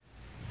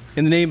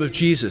In the name of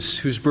Jesus,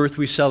 whose birth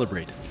we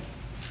celebrate.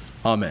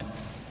 Amen.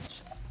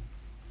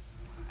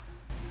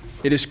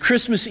 It is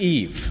Christmas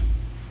Eve.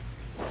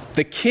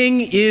 The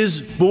King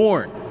is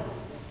born.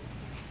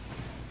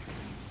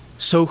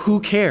 So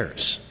who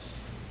cares?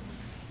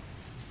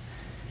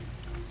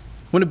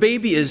 When a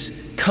baby is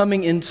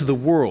coming into the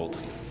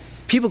world,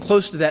 people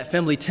close to that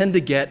family tend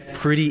to get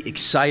pretty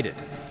excited.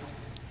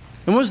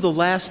 And when was the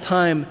last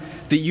time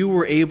that you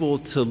were able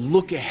to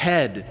look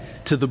ahead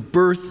to the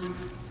birth,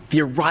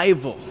 the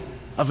arrival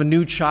of a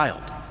new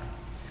child?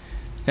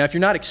 Now, if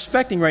you're not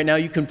expecting right now,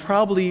 you can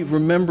probably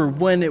remember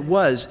when it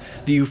was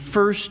that you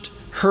first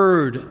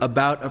heard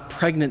about a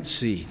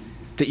pregnancy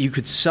that you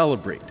could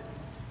celebrate.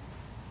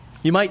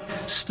 You might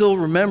still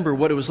remember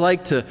what it was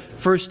like to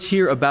first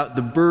hear about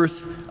the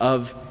birth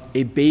of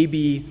a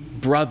baby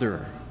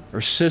brother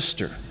or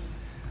sister,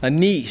 a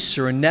niece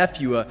or a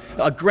nephew,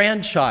 a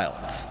grandchild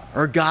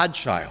or a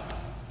godchild.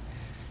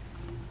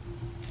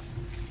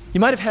 You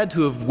might have had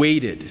to have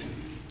waited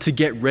to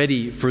get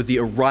ready for the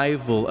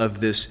arrival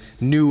of this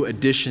new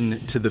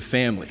addition to the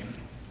family.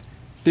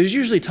 There's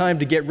usually time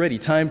to get ready,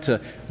 time to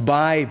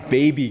buy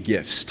baby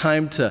gifts,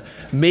 time to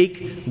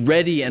make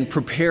ready and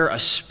prepare a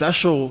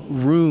special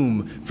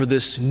room for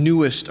this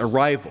newest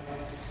arrival.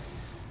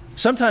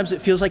 Sometimes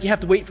it feels like you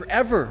have to wait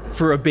forever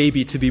for a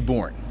baby to be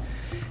born.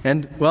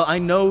 And, well, I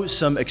know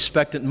some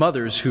expectant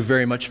mothers who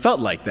very much felt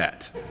like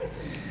that.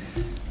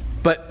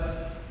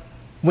 But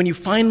when you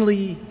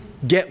finally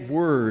get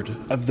word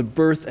of the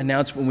birth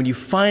announcement, when you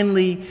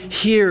finally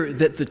hear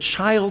that the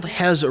child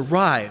has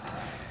arrived,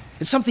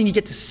 it's something you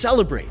get to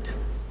celebrate.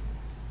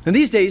 And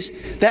these days,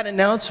 that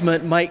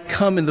announcement might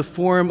come in the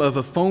form of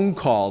a phone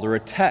call or a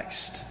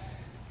text,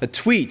 a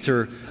tweet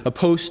or a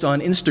post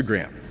on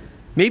Instagram,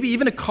 maybe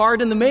even a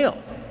card in the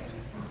mail.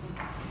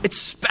 It's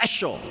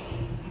special.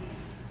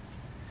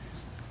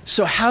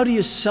 So how do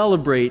you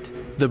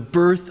celebrate the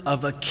birth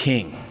of a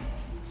king?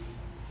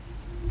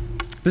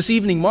 This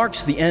evening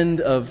marks the end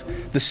of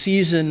the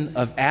season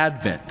of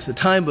Advent, a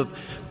time of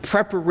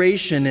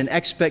preparation and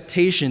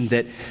expectation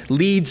that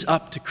leads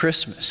up to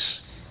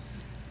Christmas.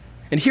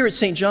 And here at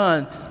St.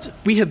 John,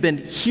 we have been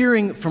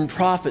hearing from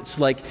prophets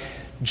like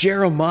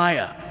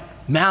Jeremiah,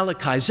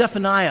 Malachi,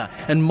 Zephaniah,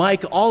 and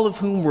Micah, all of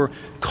whom were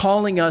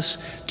calling us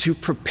to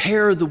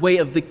prepare the way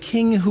of the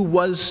King who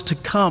was to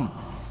come,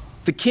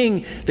 the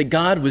King that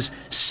God was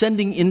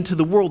sending into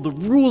the world, the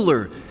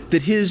ruler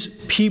that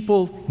his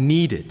people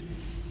needed.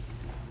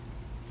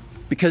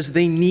 Because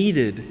they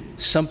needed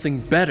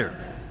something better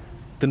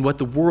than what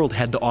the world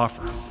had to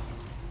offer.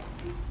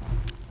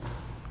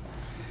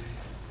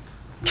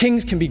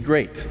 Kings can be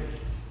great,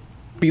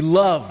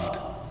 beloved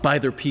by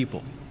their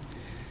people.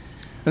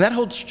 And that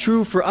holds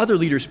true for other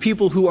leaders,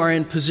 people who are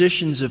in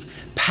positions of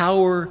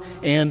power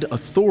and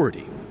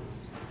authority.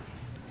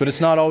 But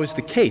it's not always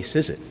the case,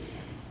 is it?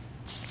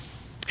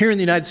 Here in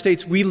the United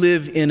States, we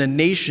live in a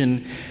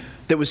nation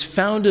that was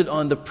founded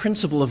on the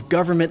principle of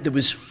government that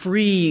was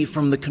free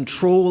from the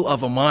control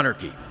of a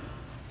monarchy.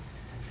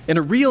 In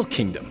a real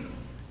kingdom,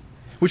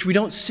 which we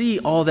don't see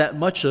all that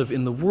much of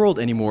in the world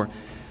anymore,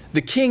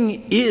 the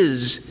king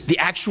is the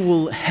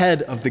actual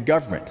head of the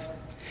government.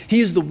 He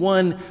is the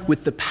one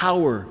with the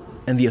power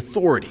and the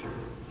authority.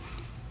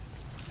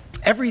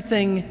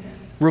 Everything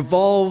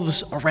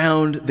revolves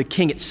around the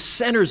king. It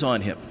centers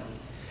on him.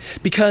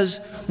 Because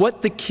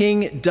what the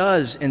king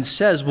does and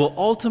says will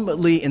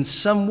ultimately, in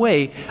some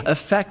way,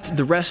 affect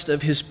the rest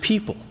of his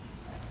people.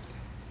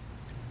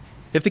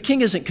 If the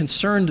king isn't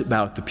concerned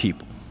about the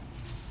people,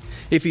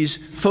 if he's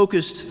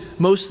focused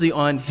mostly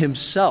on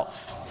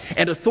himself,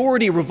 and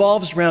authority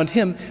revolves around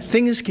him,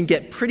 things can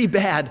get pretty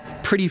bad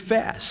pretty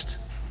fast.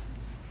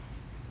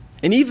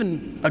 And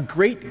even a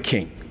great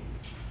king,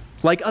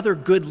 like other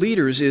good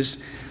leaders, is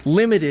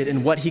limited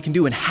in what he can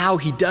do and how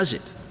he does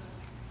it.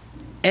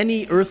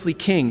 Any earthly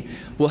king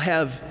will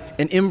have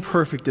an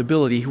imperfect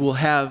ability. He will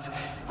have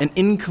an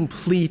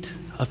incomplete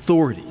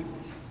authority.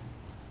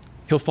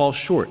 He'll fall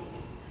short.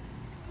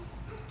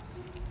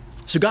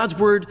 So God's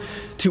word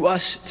to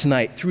us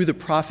tonight through the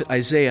prophet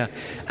Isaiah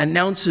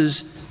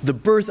announces the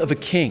birth of a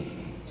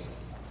king,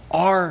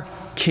 our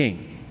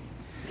king.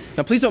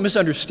 Now, please don't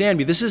misunderstand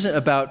me. This isn't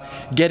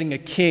about getting a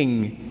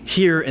king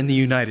here in the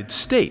United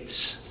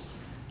States.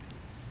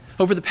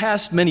 Over the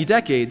past many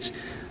decades,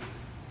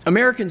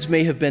 Americans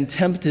may have been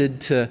tempted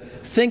to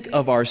think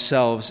of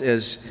ourselves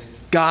as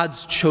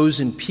God's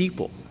chosen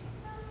people,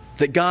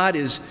 that God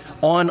is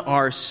on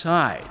our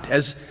side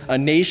as a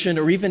nation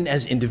or even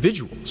as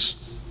individuals.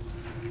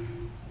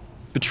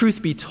 But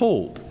truth be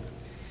told,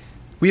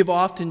 we have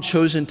often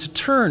chosen to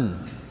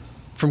turn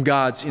from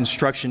God's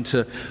instruction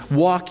to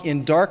walk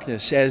in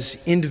darkness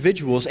as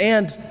individuals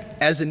and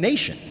as a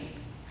nation.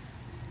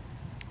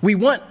 We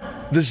want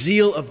the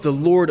zeal of the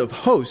Lord of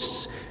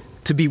hosts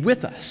to be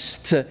with us,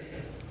 to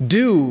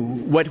do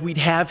what we'd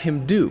have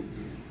him do.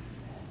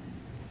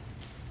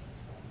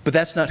 But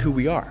that's not who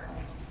we are.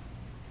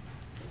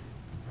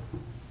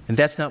 And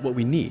that's not what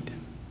we need.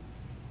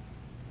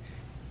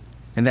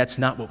 And that's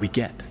not what we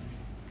get.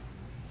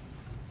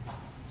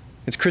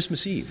 It's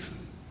Christmas Eve.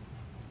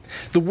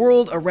 The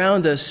world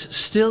around us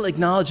still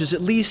acknowledges,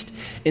 at least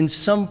in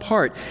some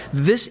part,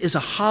 this is a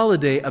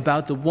holiday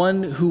about the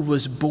one who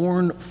was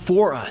born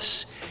for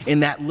us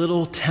in that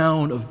little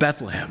town of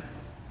Bethlehem.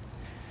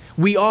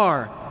 We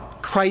are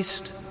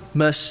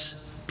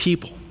Christmas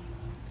people.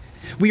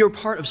 We are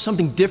part of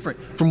something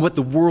different from what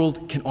the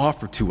world can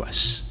offer to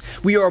us.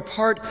 We are a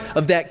part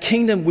of that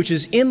kingdom which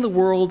is in the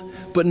world,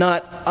 but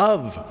not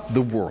of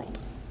the world.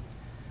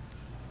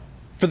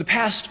 For the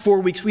past 4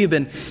 weeks, we have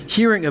been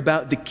hearing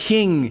about the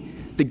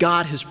King that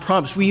God has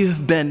promised. We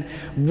have been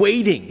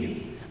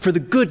waiting for the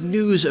good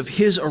news of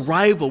his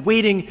arrival,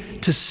 waiting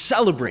to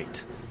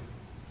celebrate.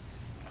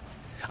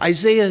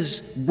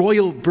 Isaiah's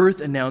royal birth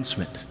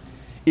announcement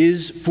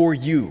is for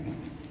you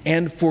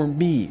and for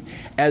me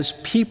as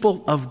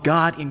people of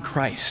God in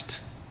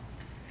Christ.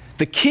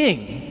 The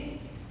King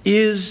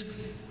is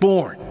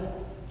born.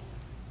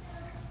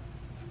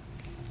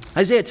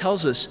 Isaiah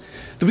tells us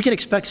that we can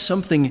expect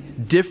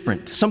something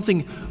different,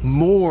 something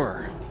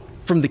more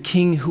from the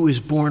King who is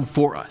born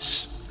for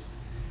us.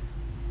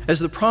 As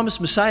the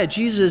promised Messiah,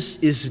 Jesus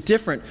is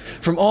different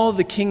from all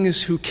the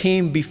kings who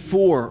came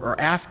before or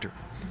after.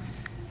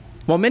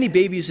 While many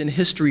babies in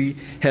history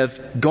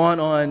have gone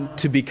on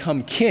to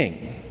become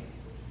king,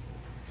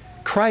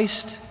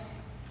 Christ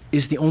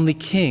is the only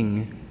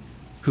king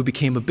who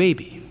became a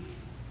baby.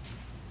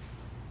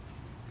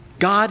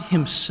 God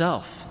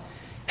himself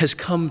has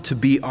come to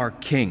be our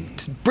king,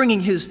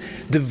 bringing his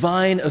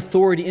divine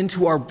authority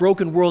into our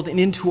broken world and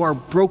into our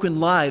broken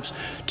lives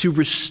to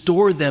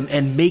restore them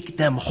and make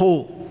them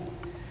whole.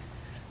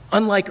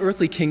 Unlike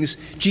earthly kings,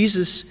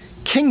 Jesus'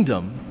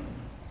 kingdom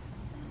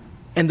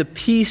and the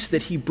peace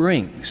that he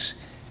brings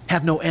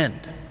have no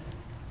end.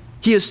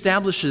 He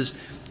establishes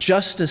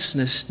justice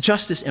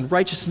and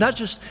righteousness, not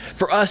just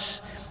for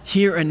us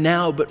here and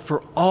now, but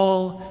for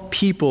all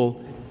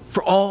people,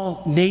 for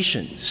all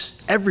nations,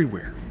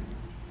 everywhere.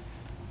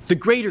 The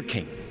greater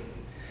King,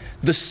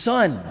 the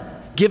Son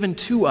given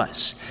to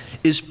us,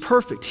 is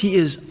perfect. He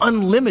is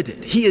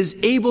unlimited. He is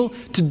able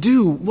to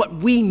do what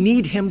we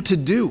need him to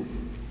do.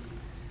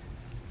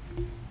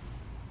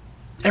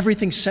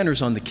 Everything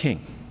centers on the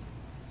King.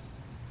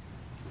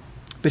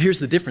 But here's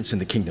the difference in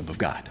the kingdom of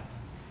God.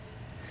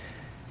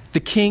 The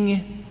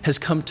King has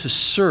come to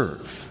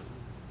serve,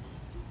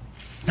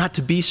 not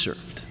to be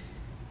served.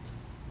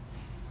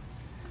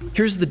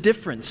 Here's the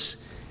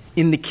difference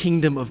in the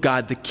kingdom of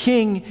God. The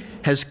King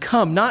has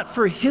come not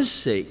for his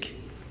sake,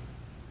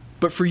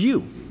 but for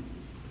you.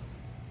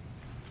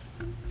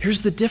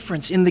 Here's the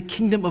difference in the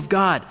kingdom of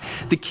God.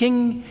 The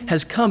King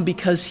has come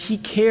because he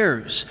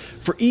cares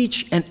for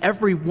each and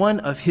every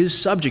one of his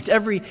subjects,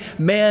 every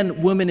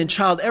man, woman, and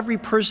child, every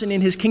person in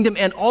his kingdom,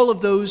 and all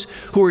of those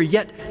who are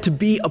yet to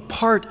be a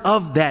part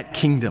of that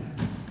kingdom.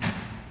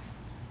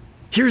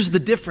 Here's the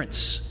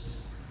difference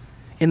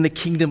in the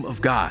kingdom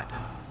of God.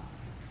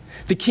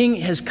 The King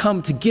has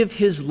come to give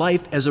his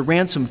life as a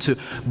ransom to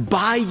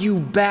buy you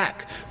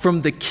back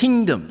from the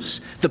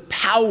kingdoms, the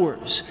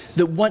powers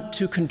that want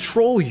to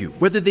control you,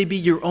 whether they be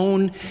your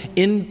own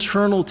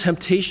internal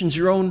temptations,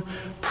 your own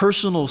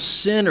personal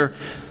sin, or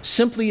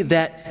simply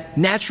that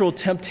natural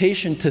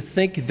temptation to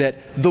think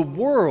that the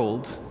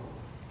world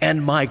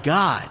and my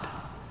God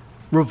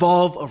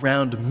revolve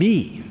around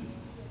me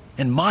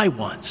and my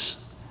wants.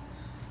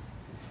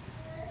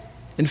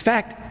 In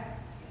fact,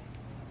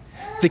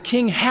 the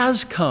King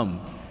has come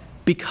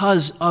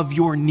because of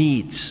your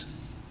needs.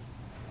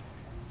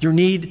 Your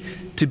need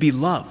to be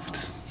loved.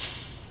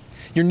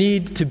 Your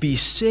need to be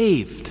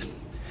saved.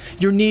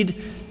 Your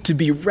need to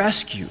be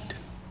rescued.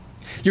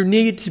 Your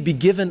need to be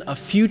given a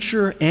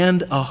future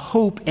and a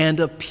hope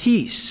and a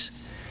peace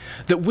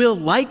that will,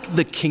 like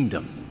the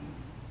kingdom,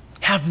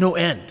 have no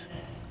end.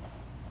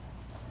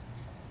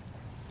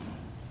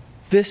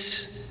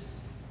 This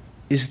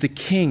is the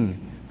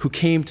King who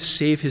came to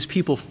save his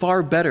people,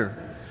 far better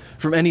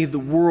from any the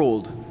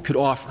world could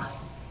offer.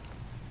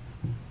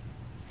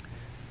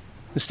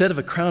 Instead of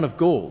a crown of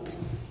gold,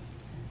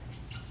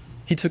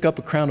 he took up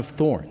a crown of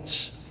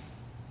thorns.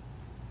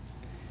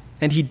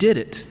 And he did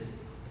it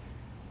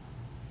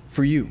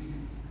for you.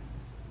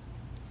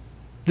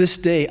 This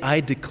day I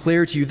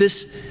declare to you,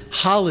 this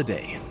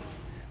holiday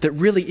that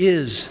really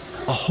is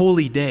a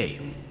holy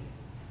day,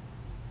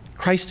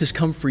 Christ has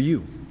come for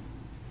you.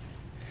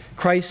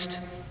 Christ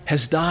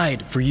has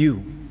died for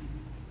you.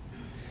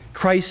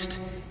 Christ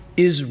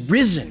is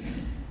risen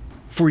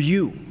for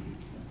you.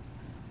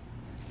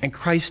 And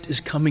Christ is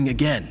coming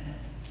again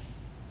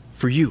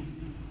for you.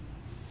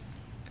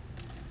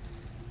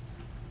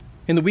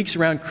 In the weeks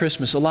around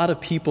Christmas, a lot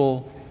of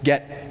people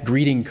get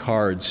greeting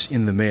cards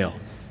in the mail.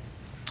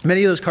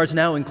 Many of those cards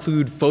now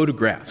include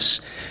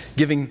photographs,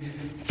 giving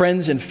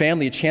friends and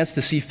family a chance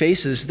to see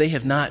faces they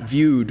have not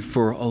viewed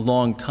for a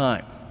long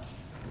time.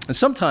 And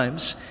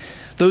sometimes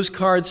those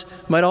cards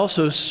might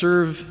also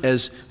serve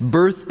as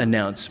birth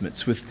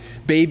announcements, with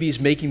babies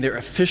making their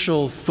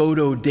official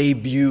photo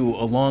debut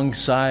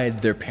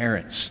alongside their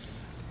parents.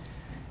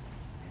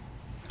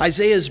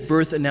 Isaiah's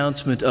birth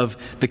announcement of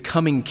the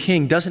coming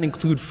king doesn't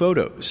include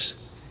photos,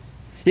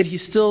 yet he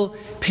still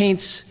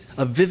paints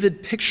a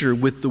vivid picture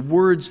with the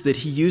words that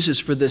he uses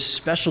for this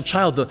special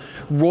child, the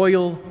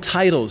royal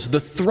titles, the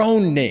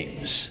throne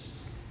names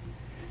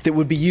that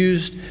would be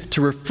used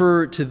to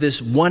refer to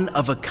this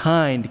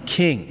one-of-a-kind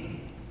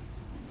king.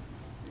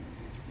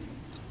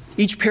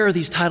 Each pair of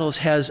these titles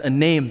has a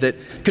name that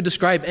could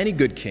describe any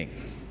good king: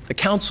 a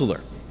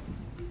counselor,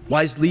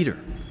 wise leader,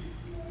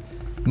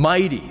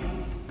 mighty,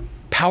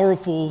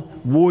 powerful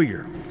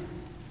warrior,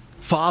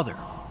 father.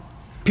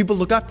 People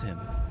look up to him.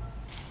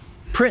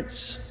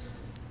 Prince.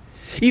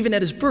 Even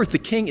at his birth, the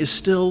king is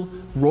still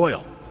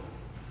royal.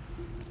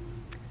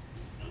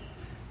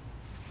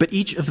 But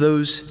each of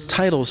those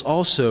titles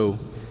also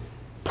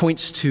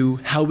points to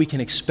how we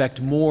can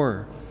expect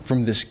more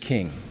from this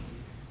king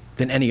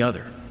than any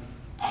other.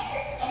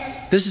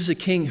 This is a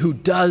king who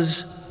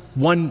does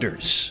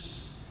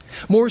wonders.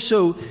 More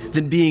so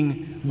than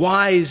being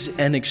wise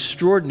and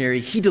extraordinary,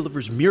 he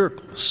delivers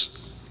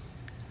miracles.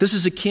 This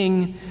is a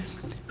king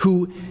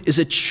who is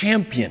a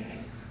champion,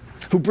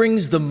 who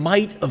brings the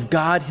might of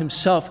God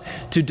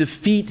himself to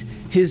defeat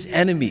his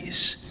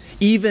enemies,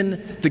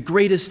 even the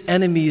greatest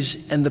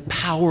enemies and the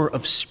power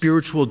of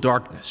spiritual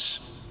darkness.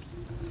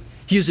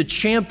 He is a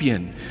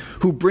champion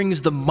who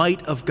brings the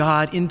might of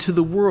God into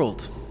the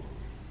world.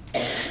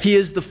 He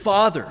is the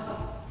Father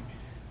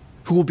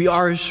who will be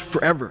ours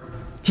forever.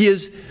 He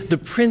is the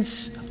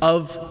Prince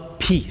of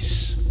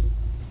Peace,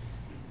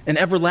 an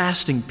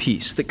everlasting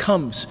peace that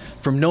comes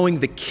from knowing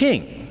the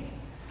King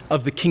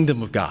of the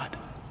kingdom of God.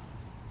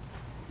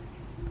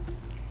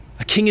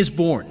 A king is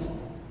born.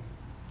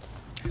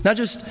 Not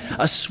just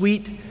a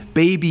sweet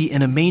baby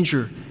in a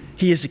manger.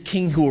 He is a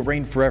king who will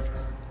reign forever.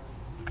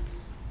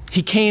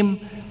 He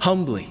came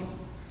humbly.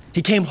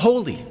 He came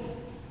holy.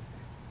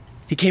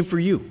 He came for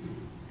you.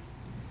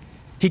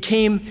 He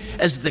came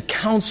as the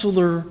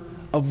counselor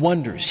of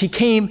wonders. He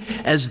came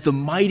as the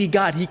mighty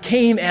God. He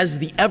came as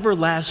the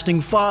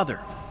everlasting Father.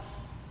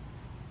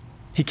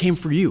 He came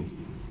for you.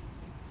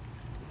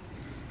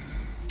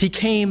 He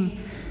came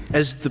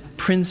as the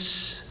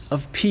Prince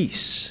of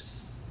Peace.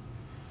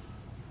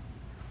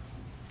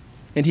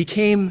 And he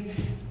came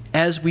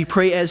as we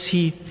pray, as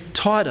he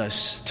taught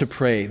us to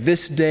pray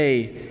this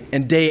day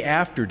and day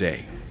after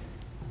day.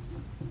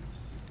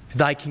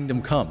 Thy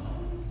kingdom come.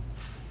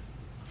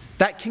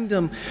 That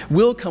kingdom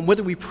will come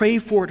whether we pray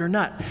for it or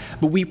not,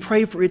 but we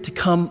pray for it to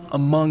come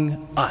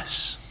among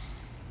us.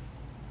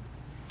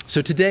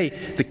 So today,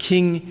 the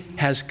King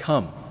has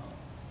come.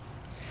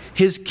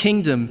 His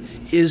kingdom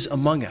is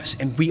among us,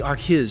 and we are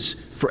his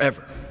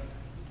forever.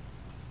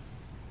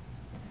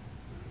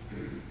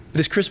 It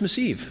is Christmas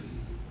Eve.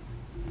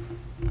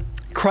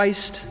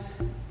 Christ,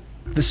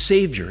 the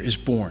Savior, is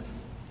born.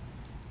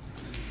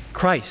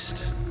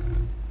 Christ,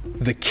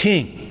 the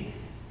King,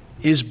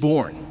 is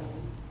born.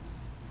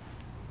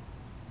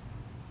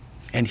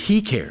 And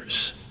he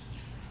cares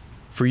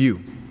for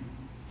you.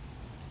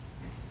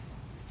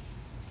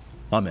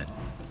 Amen.